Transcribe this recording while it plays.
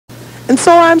And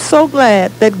so I'm so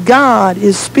glad that God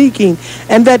is speaking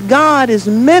and that God is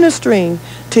ministering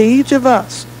to each of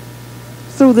us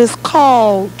through this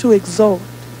call to exhort.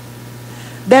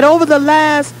 That over the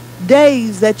last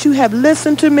days that you have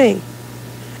listened to me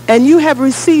and you have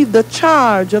received the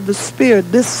charge of the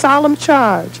Spirit, this solemn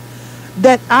charge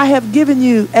that I have given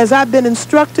you as I've been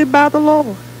instructed by the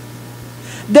Lord,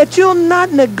 that you'll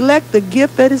not neglect the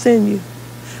gift that is in you,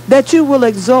 that you will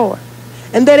exhort,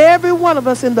 and that every one of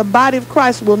us in the body of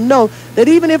Christ will know that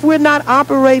even if we're not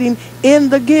operating in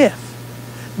the gift,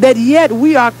 that yet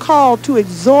we are called to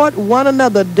exhort one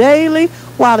another daily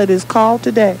while it is called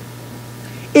today.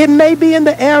 It may be in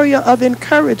the area of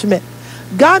encouragement.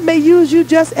 God may use you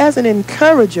just as an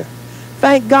encourager.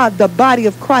 Thank God the body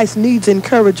of Christ needs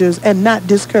encouragers and not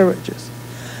discouragers.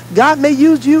 God may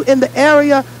use you in the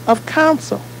area of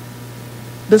counsel.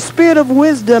 The spirit of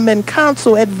wisdom and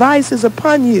counsel, advice is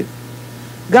upon you.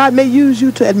 God may use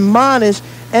you to admonish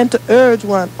and to urge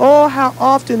one. Oh, how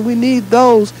often we need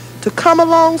those to come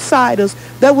alongside us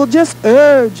that will just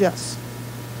urge us,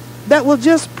 that will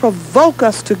just provoke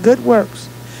us to good works,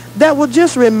 that will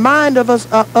just remind us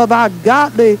of our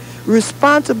godly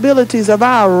responsibilities, of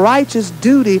our righteous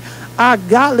duty, our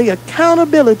godly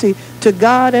accountability to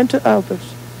God and to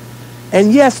others.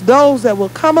 And yes, those that will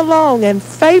come along and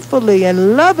faithfully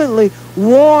and lovingly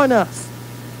warn us.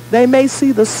 They may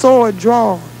see the sword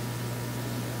drawn.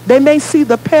 They may see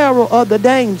the peril or the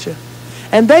danger.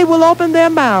 And they will open their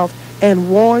mouth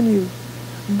and warn you.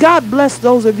 God bless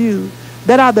those of you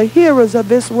that are the hearers of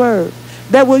this word,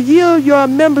 that will yield your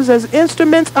members as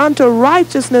instruments unto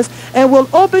righteousness and will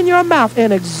open your mouth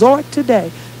and exhort today.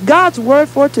 God's word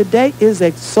for today is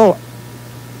exhort.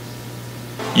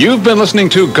 You've been listening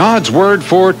to God's Word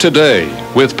for Today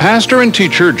with pastor and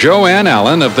teacher JoAnn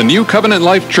Allen of the New Covenant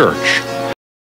Life Church.